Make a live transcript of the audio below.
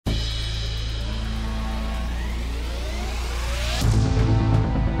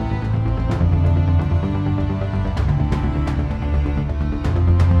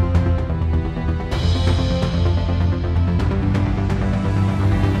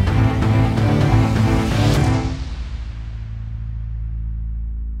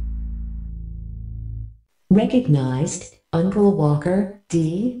Recognized, Uncle Walker,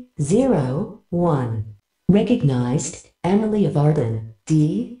 D01. Recognized, Emily of Arden,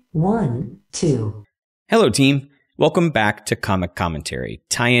 D12. Hello, team. Welcome back to Comic Commentary,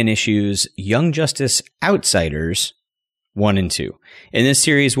 tie-in issues Young Justice Outsiders 1 and 2. In this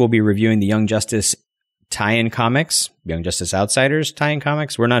series, we'll be reviewing the Young Justice tie-in comics, Young Justice Outsiders tie-in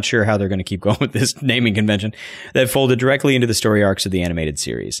comics. We're not sure how they're going to keep going with this naming convention that folded directly into the story arcs of the animated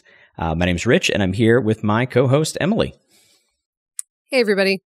series. My name's Rich, and I'm here with my co-host, Emily. Hey,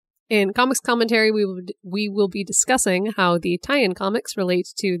 everybody. In Comics Commentary, we will be discussing how the tie-in comics relate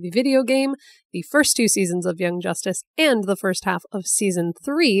to the video game, the first 2 seasons of Young Justice, and the first half of Season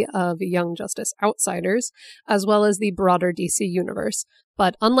 3 of Young Justice Outsiders, as well as the broader DC universe.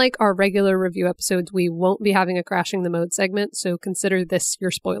 But unlike our regular review episodes, we won't be having a Crashing the Mode segment, so consider this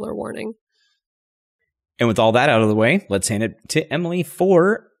your spoiler warning. And with all that out of the way, let's hand it to Emily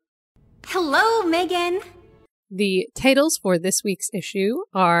for... Hello, Megan! The titles for this week's issue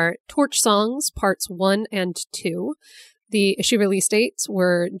are Torch Songs, Parts 1 and 2. The issue release dates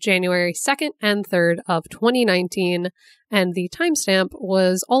were January 2nd and 3rd of 2019, and the timestamp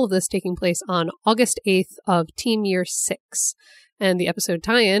was all of this taking place on August 8th of Team Year 6. And the episode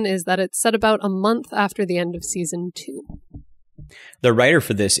tie-in is that it's set about a month after the end of Season 2. The writer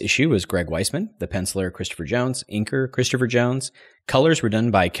for this issue was Greg Weisman, the penciler Christopher Jones, inker Christopher Jones. Colors were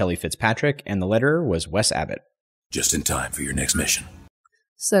done by Kelly Fitzpatrick, and the letterer was Wes Abbott. Just in time for your next mission.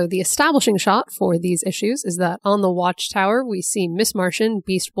 So the establishing shot for these issues is that on the Watchtower, we see Miss Martian,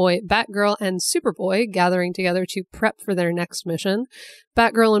 Beast Boy, Batgirl, and Superboy gathering together to prep for their next mission.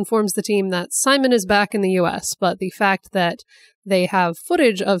 Batgirl informs the team that Simon is back in the US, but the fact that they have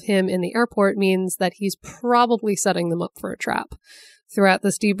footage of him in the airport means that he's probably setting them up for a trap. Throughout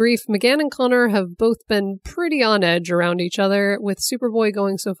this debrief, McGann and Connor have both been pretty on edge around each other, with Superboy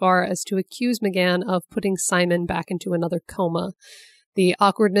going so far as to accuse McGann of putting Simon back into another coma. The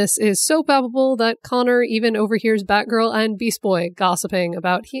awkwardness is so palpable that Connor even overhears Batgirl and Beast Boy gossiping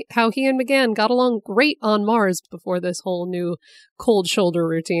about how he and McGann got along great on Mars before this whole new cold shoulder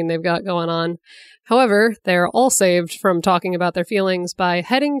routine they've got going on. However, they're all saved from talking about their feelings by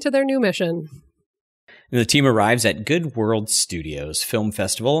heading to their new mission. The team arrives at Good World Studios Film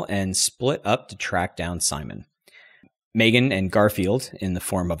Festival and split up to track down Simon. Megan and Garfield, in the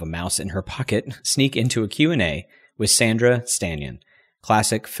form of a mouse in her pocket, sneak into a Q&A with Sandra Stannion,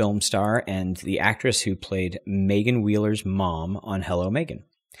 classic film star and the actress who played Megan Wheeler's mom on Hello, Megan.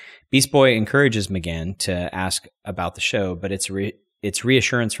 Beast Boy encourages McGann to ask about the show, but it's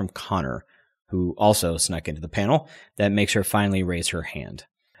reassurance from Connor, who also snuck into the panel, that makes her finally raise her hand.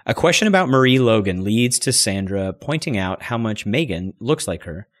 A question about Marie Logan leads to Sandra pointing out how much Megan looks like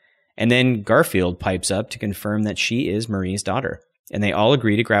her, and then Garfield pipes up to confirm that she is Marie's daughter, and they all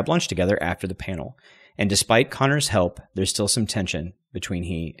agree to grab lunch together after the panel. And despite Connor's help, there's still some tension between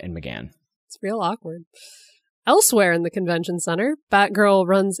he and McGann. It's real awkward. Elsewhere in the convention center, Batgirl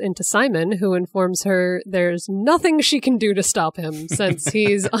runs into Simon, who informs her there's nothing she can do to stop him since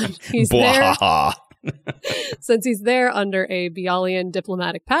he's there. Since he's there under a Bialian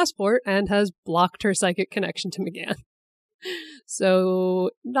diplomatic passport and has blocked her psychic connection to McGann. So,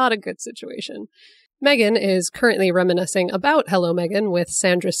 not a good situation. Megan is currently reminiscing about Hello, Megan with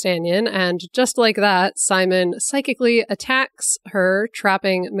Sandra Stannion, and just like that, Simon psychically attacks her,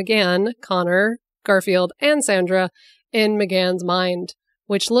 trapping McGann, Connor, Garfield, and Sandra in McGann's mind,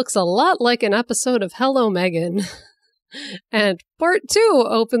 which looks a lot like an episode of Hello, Megan. And part 2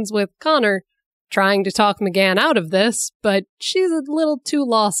 opens with Connor trying to talk McGann out of this, but she's a little too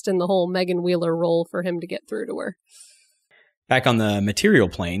lost in the whole Megan Wheeler role for him to get through to her. Back on the material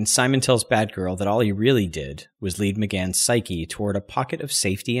plane, Simon tells Batgirl that all he really did was lead McGann's psyche toward a pocket of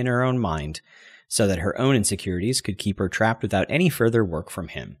safety in her own mind, so that her own insecurities could keep her trapped without any further work from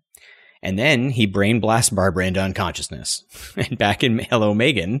him. And then he brain blasts Barbara into unconsciousness. And back in Hello,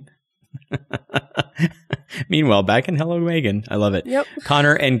 Megan... Meanwhile, back in Hello, Megan, I love it. Yep.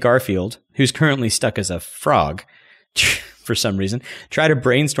 Connor and Garfield, who's currently stuck as a frog for some reason, try to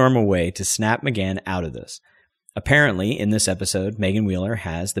brainstorm a way to snap McGann out of this. Apparently, in this episode, Megan Wheeler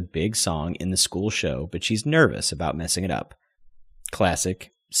has the big song in the school show, but she's nervous about messing it up.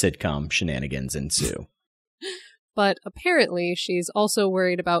 Classic sitcom shenanigans ensue. But apparently, she's also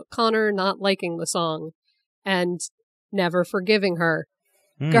worried about Connor not liking the song and never forgiving her.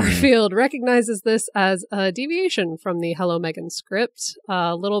 Garfield recognizes this as a deviation from the Hello, Megan script,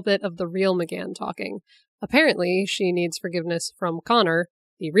 a little bit of the real McGann talking. Apparently, she needs forgiveness from Connor,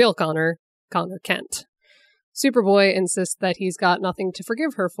 the real Connor, Connor Kent. Superboy insists that he's got nothing to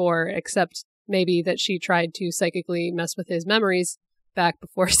forgive her for, except maybe that she tried to psychically mess with his memories back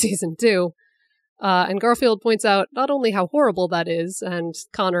before season 2. And Garfield points out not only how horrible that is, and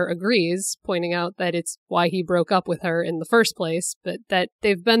Connor agrees, pointing out that it's why he broke up with her in the first place, but that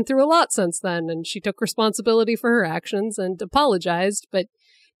they've been through a lot since then, and she took responsibility for her actions and apologized, but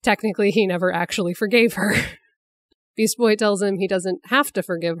technically he never actually forgave her. Beast Boy tells him he doesn't have to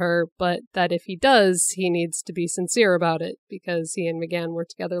forgive her, but that if he does, he needs to be sincere about it, because he and McGann were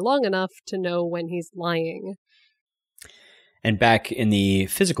together long enough to know when he's lying. And back in the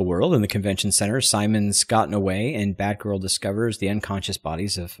physical world, in the convention center, Simon's gotten away, and Batgirl discovers the unconscious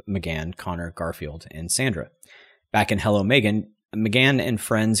bodies of McGann, Connor, Garfield, and Sandra. Back in Hello Megan, McGann and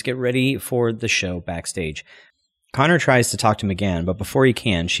friends get ready for the show backstage. Connor tries to talk to McGann, but before he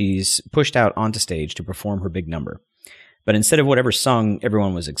can, she's pushed out onto stage to perform her big number. But instead of whatever song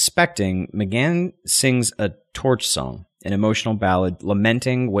everyone was expecting, McGann sings a torch song, an emotional ballad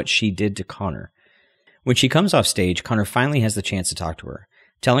lamenting what she did to Connor. When she comes off stage, Connor finally has the chance to talk to her,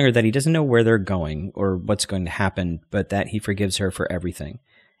 telling her that he doesn't know where they're going or what's going to happen, but that he forgives her for everything.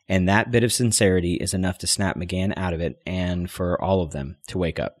 And that bit of sincerity is enough to snap McGann out of it and for all of them to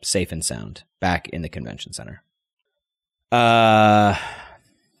wake up safe and sound back in the convention center. It's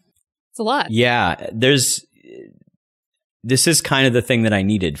a lot. Yeah, this is kind of the thing that I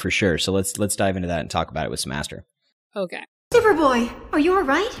needed for sure. So let's dive into that and talk about it with some Aster. Okay. Superboy, are you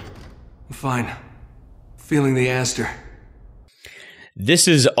alright? I'm fine. Feeling the Aster. This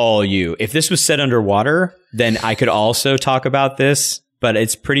is all you. If this was set underwater, then I could also talk about this, but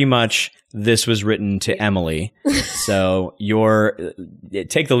it's pretty much this was written to Emily. So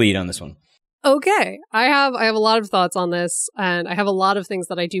take the lead on this one. Okay. I have a lot of thoughts on this, and I have a lot of things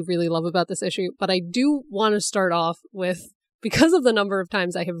that I do really love about this issue, but I do want to start off with, because of the number of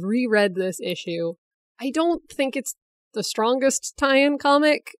times I have reread this issue, I don't think it's the strongest tie-in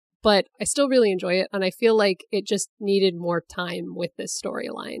comic, but I still really enjoy it, and I feel like it just needed more time with this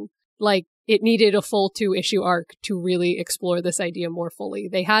storyline. Like, it needed a full 2-issue arc to really explore this idea more fully.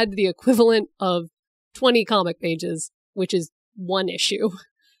 They had the equivalent of 20 comic pages, which is 1 issue,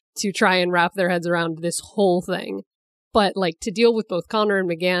 to try and wrap their heads around this whole thing. But, like, to deal with both Connor and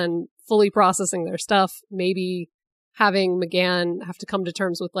McGann fully processing their stuff, maybe having McGann have to come to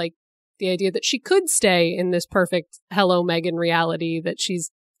terms with, like, the idea that she could stay in this perfect Hello Megan reality that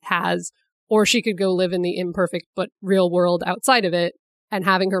she's has, or she could go live in the imperfect but real world outside of it, and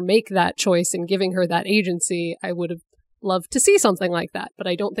having her make that choice and giving her that agency, I would have loved to see something like that, but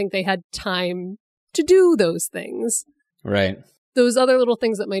I don't think they had time to do those things. Right. Those other little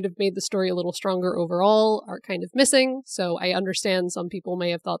things that might have made the story a little stronger overall are kind of missing, so I understand some people may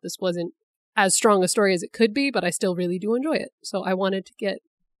have thought this wasn't as strong a story as it could be, but I still really do enjoy it. So I wanted to get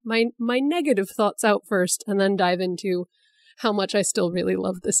my negative thoughts out first, and then dive into how much I still really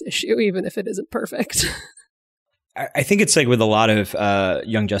love this issue, even if it isn't perfect. I think it's like with a lot of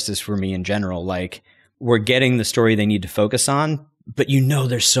Young Justice for me in general, like we're getting the story they need to focus on, but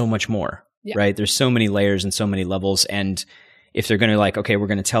there's so much more, right? There's so many layers and so many levels. And if they're going to like, okay, we're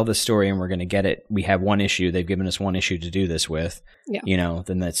going to tell this story and we're going to get it. We have 1 issue. They've given us 1 issue to do this with,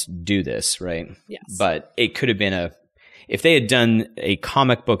 then let's do this. Right. Yes. But it could have been if they had done a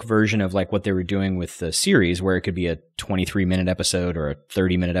comic book version of like what they were doing with the series, where it could be a 23-minute episode or a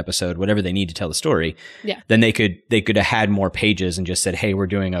 30-minute episode, whatever they need to tell the story, then they could have had more pages and just said, hey, we're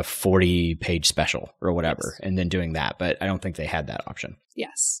doing a 40-page special or whatever, and then doing that. But I don't think they had that option.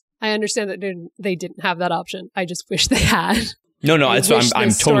 Yes. I understand that they didn't have that option. I just wish they had. No, I'm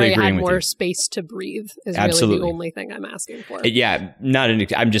totally agreeing with you. More space to breathe is Absolutely. Really the only thing I'm asking for. Yeah,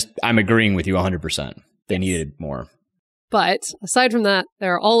 I'm agreeing with you 100%. They needed more. But aside from that,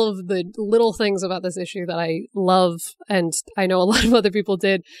 there are all of the little things about this issue that I love, and I know a lot of other people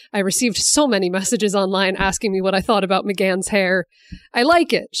did. I received so many messages online asking me what I thought about McGann's hair. I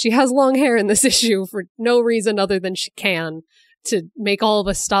like it. She has long hair in this issue for no reason other than she can, to make all of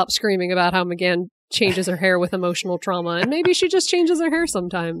us stop screaming about how McGann changes her hair with emotional trauma, and maybe she just changes her hair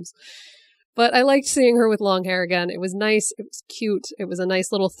sometimes. But I liked seeing her with long hair again. It was nice. It was cute. It was a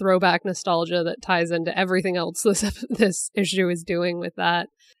nice little throwback nostalgia that ties into everything else this issue is doing with that.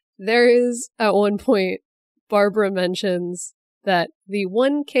 There is, at one point, Barbara mentions that the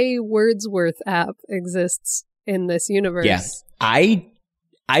 1K Wordsworth app exists in this universe. Yeah.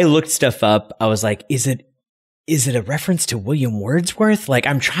 I looked stuff up. I was like, is it a reference to William Wordsworth? Like,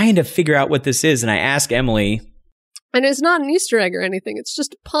 I'm trying to figure out what this is. And I asked Emily. And it's not an Easter egg or anything. It's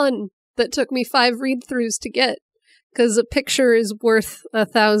just a pun that took me 5 read-throughs to get, because a picture is worth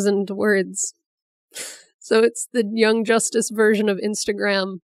 1,000 words. So it's the Young Justice version of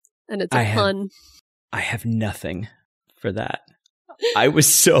Instagram, and it's a pun. I have nothing for that. I was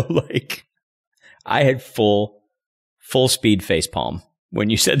so like, I had full speed facepalm when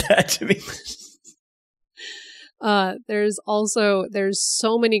you said that to me. There's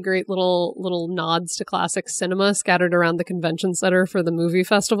so many great little nods to classic cinema scattered around the convention center for the movie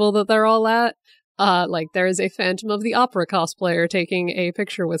festival that they're all at. Like there is a Phantom of the Opera cosplayer taking a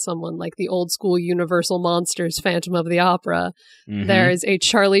picture with someone, like the old school Universal Monsters Phantom of the Opera. Mhm. There is a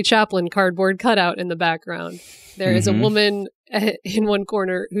Charlie Chaplin cardboard cutout in the background. There is a woman in one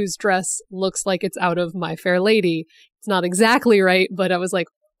corner whose dress looks like it's out of My Fair Lady. It's not exactly right, but I was like,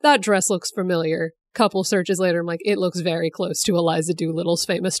 that dress looks familiar. Couple searches later, I'm like, it looks very close to Eliza Doolittle's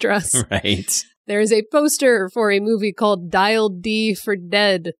famous dress. Right. There is a poster for a movie called Dial D for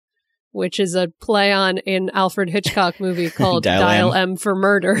Dead, which is a play on an Alfred Hitchcock movie called Dial M for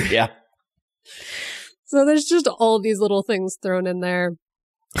Murder. Yeah. So there's just all these little things thrown in there.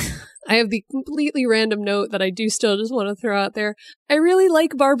 I have the completely random note that I do still just want to throw out there. I really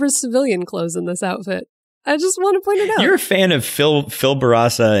like Barbara's civilian clothes in this outfit. I just want to point it out. You're a fan of Phil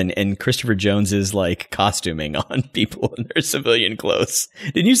Barassa and Christopher Jones's like costuming on people in their civilian clothes.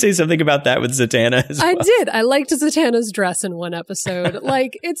 Didn't you say something about that with Zatanna as well? I did. I liked Zatanna's dress in one episode.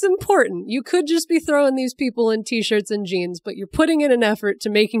 Like, it's important. You could just be throwing these people in t-shirts and jeans, but you're putting in an effort to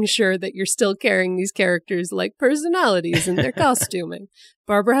making sure that you're still carrying these characters like personalities in their costuming.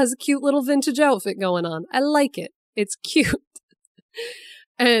 Barbara has a cute little vintage outfit going on. I like it. It's cute.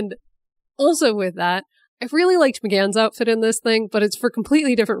 And also with that, I really liked McGann's outfit in this thing, but it's for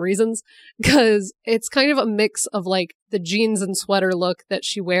completely different reasons, because it's kind of a mix of like the jeans and sweater look that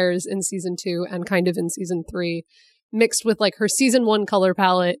she wears in season 2 and kind of in season 3, mixed with like her season 1 color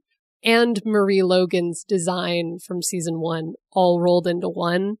palette and Marie Logan's design from season 1 all rolled into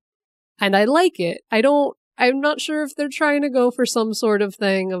one. And I like it. I'm not sure if they're trying to go for some sort of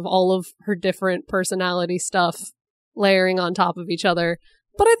thing of all of her different personality stuff layering on top of each other.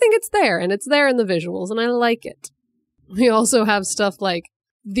 But I think it's there, and it's there in the visuals, and I like it. We also have stuff like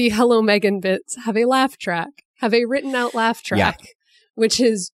the Hello Megan bits have a laugh track, have a written out laugh track, which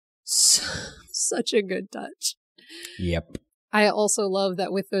is such a good touch. Yep. I also love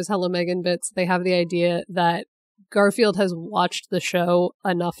that with those Hello Megan bits, they have the idea that Garfield has watched the show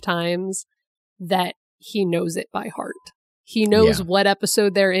enough times that he knows it by heart. He knows what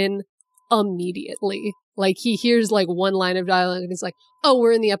episode they're in immediately. Like, he hears like one line of dialogue and he's like, oh,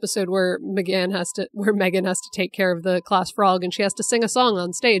 we're in the episode where Megan has to take care of the class frog and she has to sing a song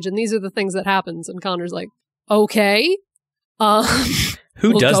on stage, and these are the things that happens. And Connor's like, okay.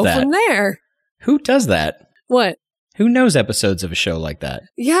 Who does go that? From there. Who does that? What? Who knows episodes of a show like that?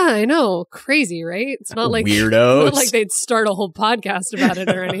 Yeah, I know. Crazy, right? It's not like weirdos. Not like they'd start a whole podcast about it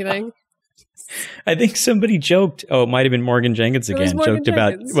or anything. I think somebody joked. Oh, it might have been Morgan Jenkins again. Joked Jenkins.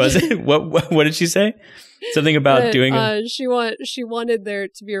 about. Was it? What did she say? Something about doing. She wanted there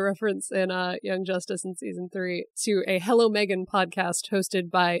to be a reference in Young Justice in season 3 to a Hello Megan podcast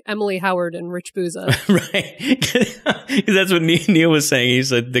hosted by Emily Howard and Rich Booza. Right, because that's what Neal was saying. He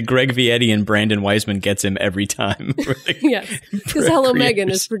said the Greg Vietti and Brandon Weisman gets him every time. Yes, because Hello Megan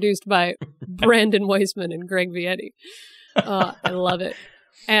is produced by Brandon Weisman and Greg Vietti. I love it.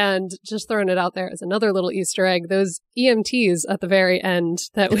 And just throwing it out there as another little Easter egg, those EMTs at the very end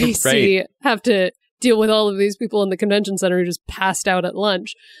that we see have to deal with all of these people in the convention center who just passed out at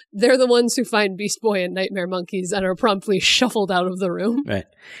lunch. They're the ones who find Beast Boy and Nightmare Monkeys and are promptly shuffled out of the room. Right.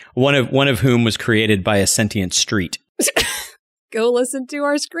 One of whom was created by a sentient street. Go listen to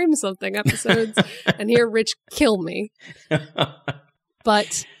our Scream Something episodes and hear Rich kill me.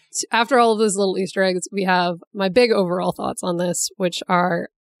 But after all of those little Easter eggs, we have my big overall thoughts on this, which are,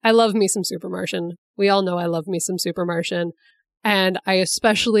 I love me some Super Martian. We all know I love me some Super Martian. And I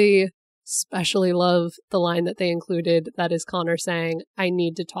especially love the line that they included that is Connor saying, I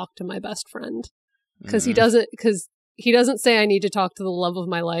need to talk to my best friend. Because he doesn't say I need to talk to the love of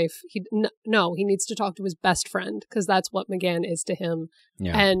my life. He needs to talk to his best friend, because that's what McGann is to him.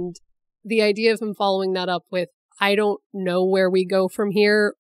 Yeah. And the idea of him following that up with, I don't know where we go from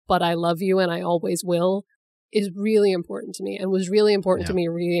here, but I love you and I always will, is really important to me, and was really important to me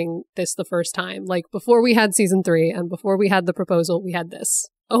reading this the first time. Like, before we had season 3 and before we had the proposal, we had this.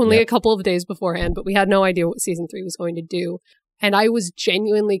 Only a couple of days beforehand, but we had no idea what season 3 was going to do. And I was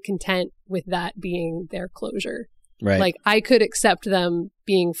genuinely content with that being their closure. Right. Like, I could accept them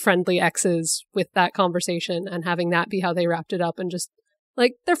being friendly exes with that conversation and having that be how they wrapped it up, and just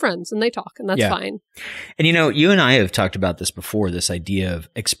like, they're friends and they talk, and that's fine. And you and I have talked about this before, this idea of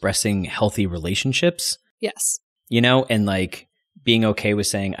expressing healthy relationships. Yes. And like being okay with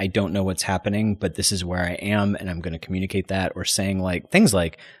saying, I don't know what's happening, but this is where I am and I'm going to communicate that, or saying like things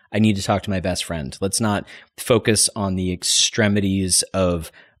like, I need to talk to my best friend. Let's not focus on the extremities of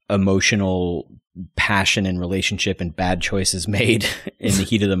emotional passion and relationship and bad choices made in the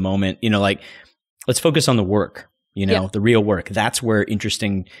heat of the moment. Like, let's focus on the work. the real work. That's where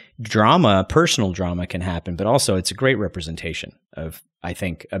interesting drama, personal drama can happen, but also it's a great representation of, I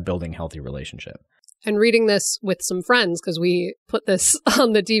think, a building healthy relationship. And reading this with some friends, because we put this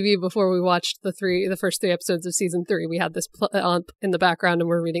on the TV before we watched the first 3 episodes of season 3. We had this on in the background and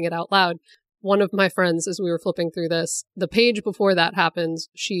we're reading it out loud. One of my friends, as we were flipping through this, the page before that happens,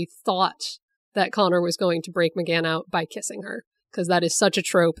 she thought that Connor was going to break McGann out by kissing her. Because that is such a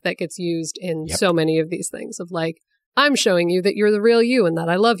trope that gets used in so many of these things of like, I'm showing you that you're the real you and that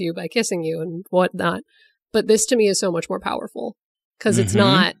I love you by kissing you and whatnot. But this to me is so much more powerful because it's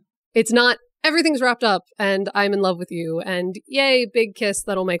not everything's wrapped up and I'm in love with you and yay, big kiss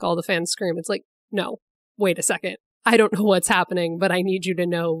that'll make all the fans scream. It's like, no, wait a second. I don't know what's happening, but I need you to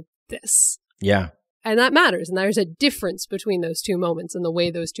know this. Yeah. And that matters. And there's a difference between those 2 moments and the way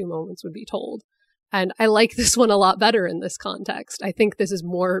those 2 moments would be told. And I like this one a lot better in this context. I think this is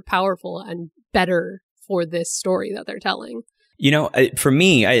more powerful and better for this story that they're telling. For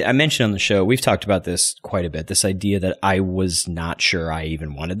me, I mentioned on the show, we've talked about this quite a bit, this idea that I was not sure I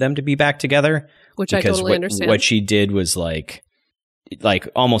even wanted them to be back together. Which I totally understand. What she did was like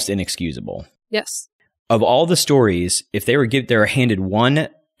almost inexcusable. Yes. Of all the stories, if they were handed one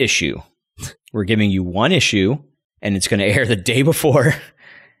issue, we're giving you one issue and it's going to air the day before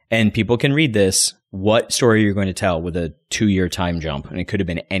and people can read this, what story you're going to tell with a 2-year time jump. And it could have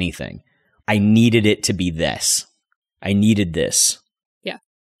been anything. I needed it to be this. I needed this. Yeah.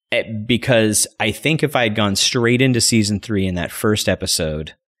 Because I think if I had gone straight into season 3 in that first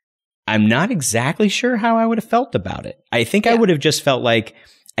episode, I'm not exactly sure how I would have felt about it. I think I would have just felt like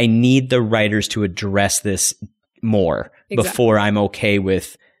I need the writers to address this more before I'm okay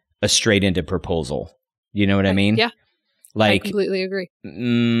with a straight into proposal. You know what I mean? Yeah. Like, I completely agree.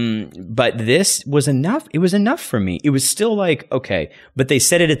 But this was enough. It was enough for me. It was still like, okay, but they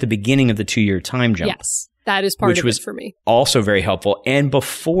said it at the beginning of the 2-year time jump. Yes, that is part of it for me. Also very helpful. And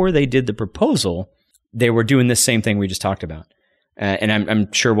before they did the proposal, they were doing this same thing we just talked about. And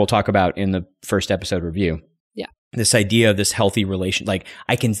I'm sure we'll talk about in the first episode review. Yeah. This idea of this healthy relation, like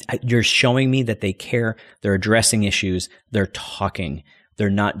you're showing me that they care. They're addressing issues. They're talking. They're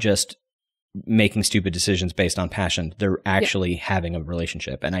not just making stupid decisions based on passion. They're actually having a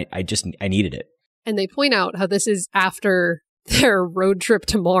relationship. And I needed it. And they point out how this is after their road trip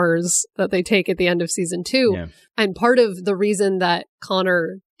to Mars that they take at the end of season 2. Yeah. And part of the reason that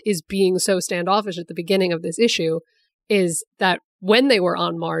Connor is being so standoffish at the beginning of this issue is that when they were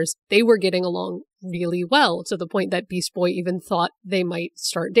on Mars, they were getting along really well to the point that Beast Boy even thought they might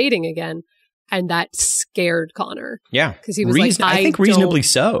start dating again. And that scared Connor. Yeah. Because he was I think reasonably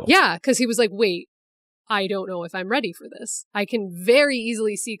so. Yeah. Because he was like, wait, I don't know if I'm ready for this. I can very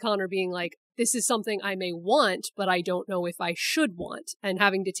easily see Connor being like, this is something I may want, but I don't know if I should want. And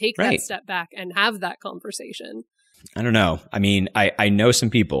having to take that step back and have that conversation. I don't know. I mean, I know some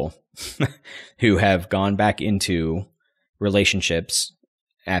people who have gone back into relationships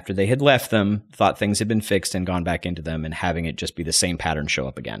after they had left them, thought things had been fixed and gone back into them and having it just be the same pattern show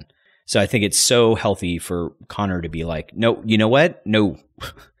up again. So I think it's so healthy for Connor to be like, no, you know what? No.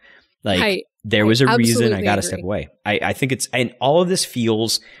 There was a reason I got to step away. I think and all of this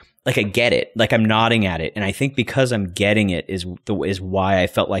feels like I get it. Like I'm nodding at it. And I think because I'm getting it is why I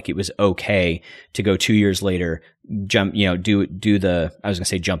felt like it was okay to go 2 years later, jump, do the, I was going to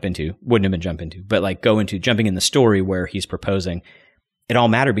say jump into, wouldn't have been jump into, but like go into jumping in the story where he's proposing. It all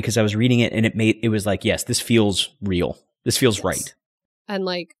mattered because I was reading it and it was like, yes, this feels real. This feels right. And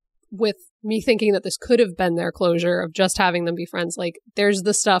like, with me thinking that this could have been their closure of just having them be friends, like there's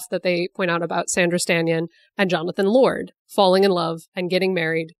the stuff that they point out about Sandra Stannion and Jonathan Lord falling in love and getting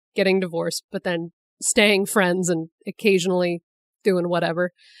married, getting divorced, but then staying friends and occasionally doing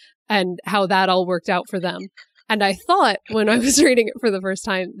whatever, and how that all worked out for them. And I thought when I was reading it for the first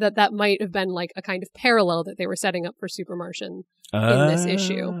time that might have been like a kind of parallel that they were setting up for Super Martian in this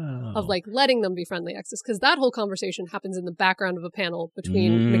issue of like letting them be friendly exes. Because that whole conversation happens in the background of a panel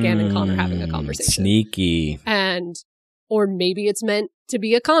between McGann and Connor having a conversation. Sneaky. Or maybe it's meant to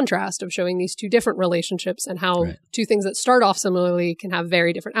be a contrast of showing these two different relationships and how two things that start off similarly can have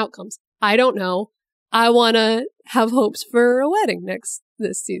very different outcomes. I don't know. I want to have hopes for a wedding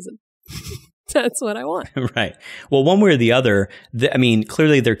this season. That's what I want. Right. Well, one way or the other,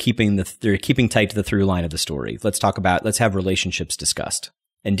 clearly they're keeping tight to the through line of the story. Let's have relationships discussed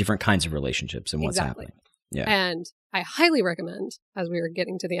and different kinds of relationships and what's happening. Yeah. And I highly recommend, as we are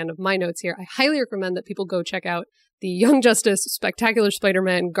getting to the end of my notes here, I highly recommend that people go check out the Young Justice Spectacular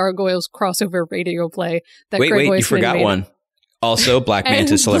Spider-Man Gargoyles crossover radio play that Greg Weisman you forgot made. One. Also, Black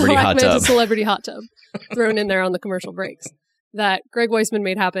Manta Celebrity Hot Tub. Black Manta Celebrity Hot Tub thrown in there on the commercial breaks. That Greg Weisman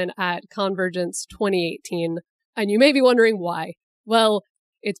made happen at Convergence 2018. And you may be wondering why. Well,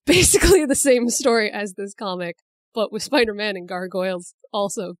 it's basically the same story as this comic, but with Spider-Man and gargoyles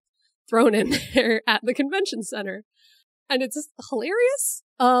also thrown in there at the convention center. And it's just hilarious.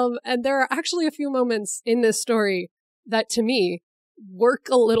 And there are actually a few moments in this story that, to me, work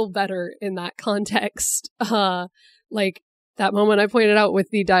a little better in that context. Like that moment I pointed out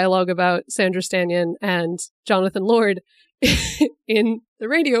with the dialogue about Sandra Stanton and Jonathan Lord in the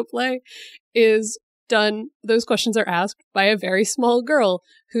radio play is done. Those questions are asked by a very small girl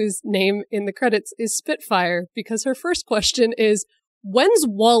whose name in the credits is Spitfire, because her first question is, when's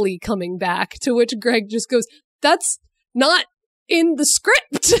Wally coming back? To which Greg just goes, that's not in the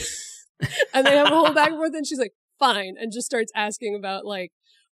script. And they have a whole back and forth, and she's like, fine, and just starts asking about, like,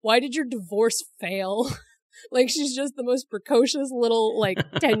 why did your divorce fail? Like, she's just the most precocious little, like,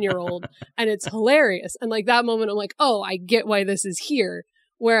 10-year-old, and it's hilarious. And, like, that moment, I'm like, oh, I get why this is here.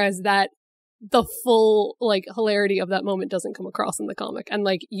 Whereas the full, like, hilarity of that moment doesn't come across in the comic. And,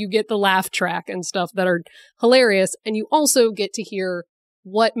 like, you get the laugh track and stuff that are hilarious, and you also get to hear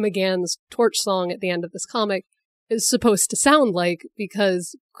what McGann's torch song at the end of this comic is supposed to sound like,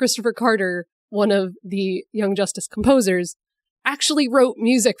 because Christopher Carter, one of the Young Justice composers, actually wrote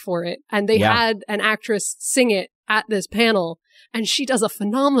music for it, and they had an actress sing it at this panel, and she does a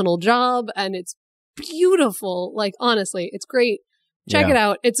phenomenal job, and it's beautiful. Like, honestly, it's great. Check it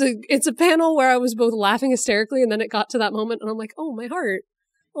out. It's a panel where I was both laughing hysterically, and then it got to that moment, and I'm like, oh, my heart.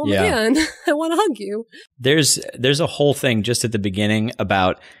 Oh, man, I want to hug you. There's a whole thing just at the beginning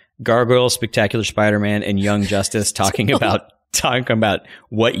about Gargoyle, Spectacular Spider-Man, and Young Justice talking about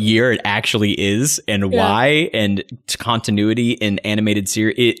what year it actually is and why, and continuity in animated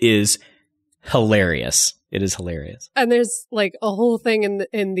series. It is hilarious. It is hilarious. And there's like a whole thing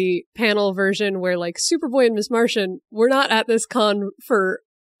in the panel version where, like, Superboy and Miss Martian were not at this con for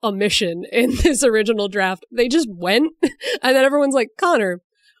a mission in this original draft. They just went, and then everyone's like, Connor,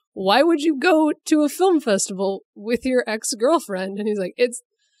 why would you go to a film festival with your ex-girlfriend? And he's like, it's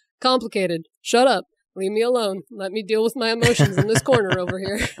complicated. Shut up. Leave me alone. Let me deal with my emotions in this corner over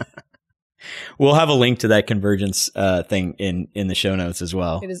here. We'll have a link to that Convergence thing in the show notes as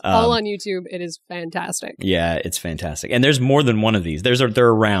well. It is all on YouTube. It is fantastic. Yeah, it's fantastic. And there's more than one of these. They're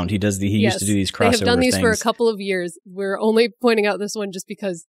around. He used to do these crossover things. They have done these for a couple of years. We're only pointing out this one just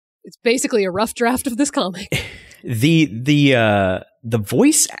because it's basically a rough draft of this comic. The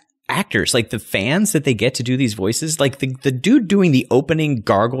voice actors, like the fans that they get to do these voices, like the dude doing the opening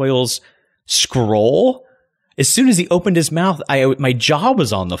Gargoyles scroll, as soon as he opened his mouth, my jaw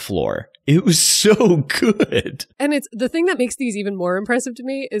was on the floor. It was so good. And it's the thing that makes these even more impressive to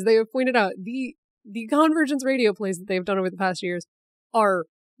me is they have pointed out the Convergence radio plays that they've done over the past years are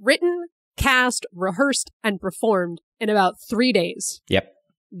written, cast, rehearsed, and performed in about 3 days. Yep.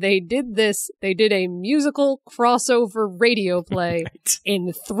 They did a musical crossover radio play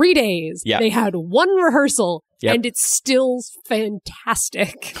in 3 days. Yep. They had one rehearsal, Yep. and it's still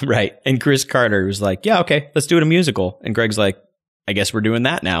fantastic. Right. And Chris Carter was like, yeah, okay, let's do it a musical. And Greg's like, I guess we're doing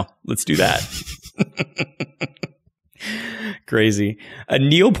that now. Let's do that. Crazy.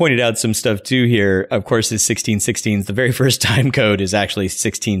 Neal pointed out some stuff too here. Of course, his 1616s, the very first time code is actually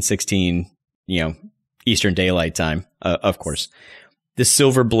 1616, Eastern Daylight Time, of course. The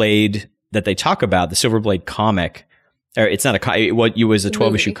Silver Blade that they talk about, the Silver Blade comic, or it's not what was a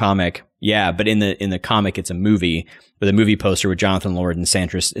 12-issue comic. Yeah, but in the comic, it's a movie with a movie poster with Jonathan Lord and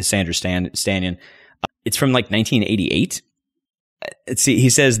Sandra Stanton. It's from like 1988. Let's see.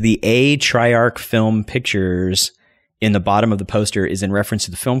 He says the Triarch Film Pictures in the bottom of the poster is in reference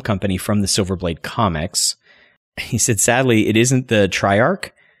to the film company from the Silver Blade comics. He said, sadly, it isn't the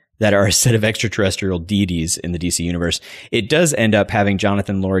Triarch that are a set of extraterrestrial deities in the DC universe. It does end up having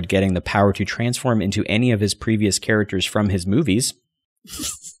Jonathan Lord getting the power to transform into any of his previous characters from his movies,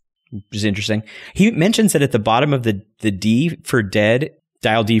 which is interesting. He mentions that at the bottom of the D for Dead,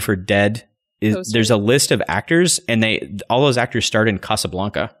 Dial D for Dead, there's a list of actors, and all those actors starred in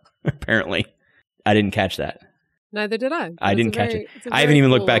Casablanca, apparently. I didn't catch that. Neither did I. I didn't catch it. I haven't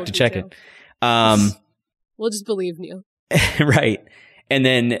even looked back to check it. We'll just believe Neal. Right. And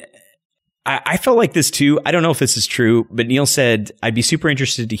then I felt like this too. I don't know if this is true, but Neal said, I'd be super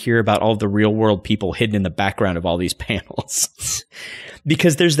interested to hear about all the real world people hidden in the background of all these panels.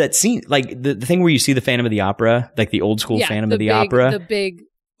 Because there's that scene, like the thing where you see the Phantom of the Opera, like the old school Phantom of the Opera. The big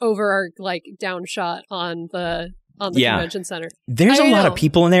overarch, like down shot on the convention center. There's a lot of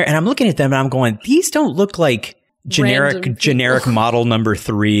people in there, and I'm looking at them and I'm going, these don't look like generic model number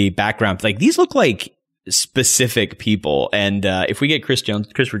 3 background. Like these look like specific people. And if we get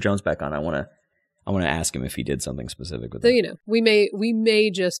Christopher Jones back on, I want to ask him if he did something specific with so that. we may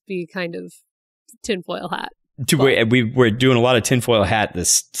just be kind of tinfoil hat. We're doing a lot of tinfoil hat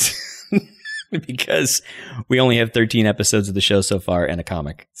this because we only have 13 episodes of the show so far and a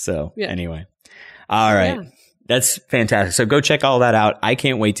comic. So anyway, all right. Yeah. That's fantastic. So go check all that out. I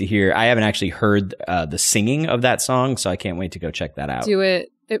can't wait to hear. I haven't actually heard the singing of that song, so I can't wait to go check that out. Do it.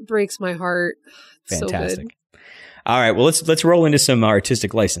 It breaks my heart. Fantastic. So good. All right. Well, let's roll into some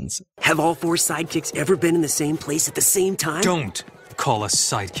artistic license. Have all 4 sidekicks ever been in the same place at the same time? Don't call us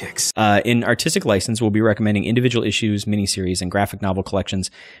sidekicks. In artistic license, we'll be recommending individual issues, miniseries, and graphic novel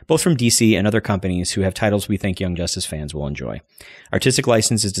collections, both from DC and other companies who have titles we think Young Justice fans will enjoy. Artistic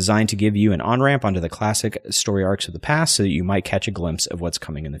license is designed to give you an on-ramp onto the classic story arcs of the past so that you might catch a glimpse of what's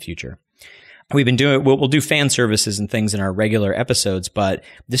coming in the future. We'll do fan services and things in our regular episodes, but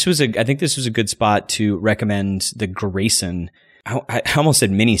I think this was a good spot to recommend the Grayson, I almost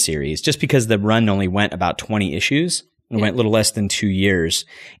said miniseries, just because the run only went about 20 issues. It went a little less than 2 years.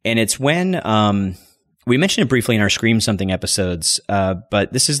 And it's when, we mentioned it briefly in our Scream Something episodes,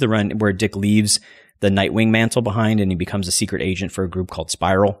 but this is the run where Dick leaves the Nightwing mantle behind and he becomes a secret agent for a group called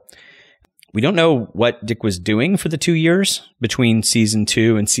Spiral. We don't know what Dick was doing for the 2 years between season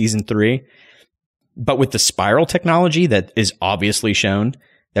 2 and season 3. But with the spiral technology that is obviously shown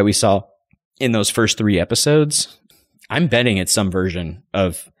that we saw in those first 3 episodes, I'm betting it's some version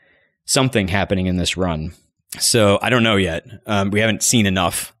of something happening in this run. So I don't know yet. We haven't seen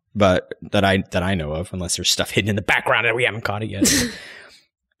enough, but that I know of, unless there's stuff hidden in the background and we haven't caught it yet.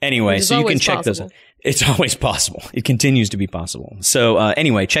 Anyway, so you can check those out. It's always possible. It continues to be possible. So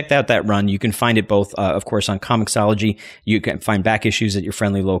anyway, check out that run. You can find it both, of course, on Comixology. You can find back issues at your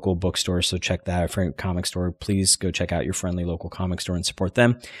friendly local bookstore. So check that out for a comic store. Please go check out your friendly local comic store and support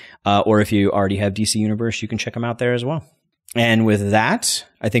them. Or if you already have DC Universe, you can check them out there as well. And with that,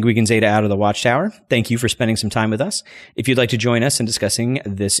 I think we can Zeta out of the Watchtower. Thank you for spending some time with us. If you'd like to join us in discussing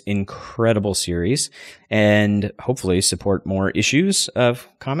this incredible series and hopefully support more issues of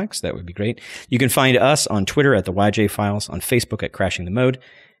comics, that would be great. You can find us on Twitter at the YJ Files, on Facebook at Crashing the Mode,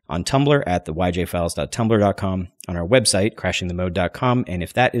 on Tumblr at the yjfiles.tumblr.com, on our website, crashingthemode.com. And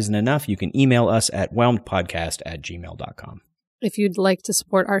if that isn't enough, you can email us at whelmedpodcast@gmail.com. If you'd like to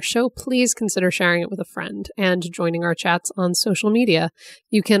support our show, please consider sharing it with a friend and joining our chats on social media.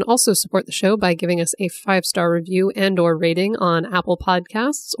 You can also support the show by giving us a 5-star review and/or rating on Apple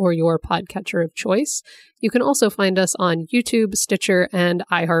Podcasts or your podcatcher of choice. You can also find us on YouTube, Stitcher, and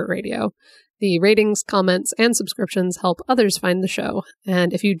iHeartRadio. The ratings, comments, and subscriptions help others find the show.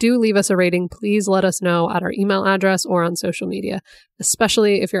 And if you do leave us a rating, please let us know at our email address or on social media,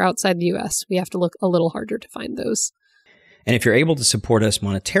 especially if you're outside the US. We have to look a little harder to find those. And if you're able to support us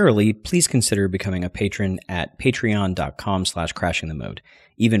monetarily, please consider becoming a patron at patreon.com/crashingthemode.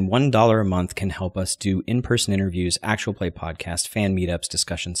 Even $1 a month can help us do in-person interviews, actual play podcasts, fan meetups,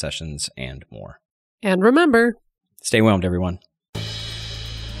 discussion sessions, and more. And remember, stay whelmed, everyone.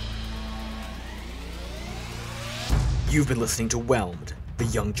 You've been listening to Whelmed, the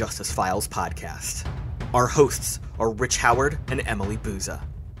Young Justice Files podcast. Our hosts are Rich Howard and Emily Booza.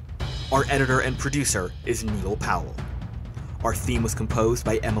 Our editor and producer is Neal Powell. Our theme was composed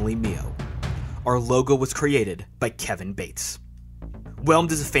by Emily Mio. Our logo was created by Kevin Bates.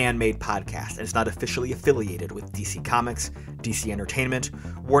 Whelmed is a fan-made podcast and is not officially affiliated with DC Comics, DC Entertainment,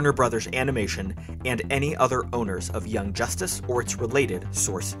 Warner Brothers Animation, and any other owners of Young Justice or its related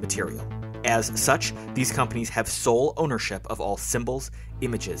source material. As such, these companies have sole ownership of all symbols,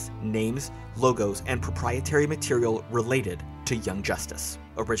 images, names, logos, and proprietary material related to Young Justice.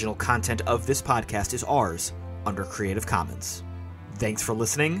 Original content of this podcast is ours, under Creative Commons. Thanks for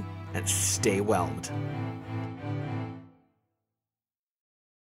listening, and stay whelmed.